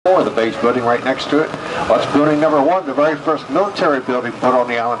beige building right next to it. Well, that's building number 1, the very first military building put on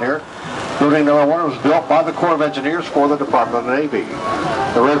the island here. Building number 1 was built by the Corps of Engineers for the Department of the Navy.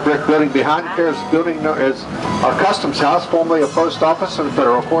 The red brick building behind it there is our customs house, formerly a post office and a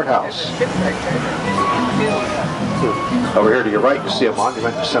federal courthouse. Over here to your right, you see a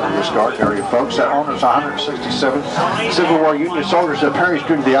monument to Senator Stark area folks. That honors 167 Civil War Union soldiers that perished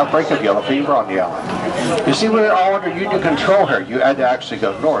during the outbreak of yellow fever on the island. You see, we're all under Union control here. You had to actually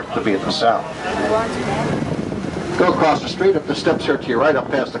go north to be in the south. Go across the street, up the steps here to your right, up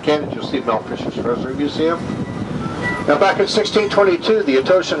past the cannons, you'll see Mel Fisher's Rosary Museum. Now back in 1622, the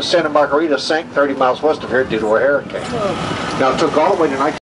Etocha and Santa Margarita sank 30 miles west of here due to a hurricane. Now it took all the way to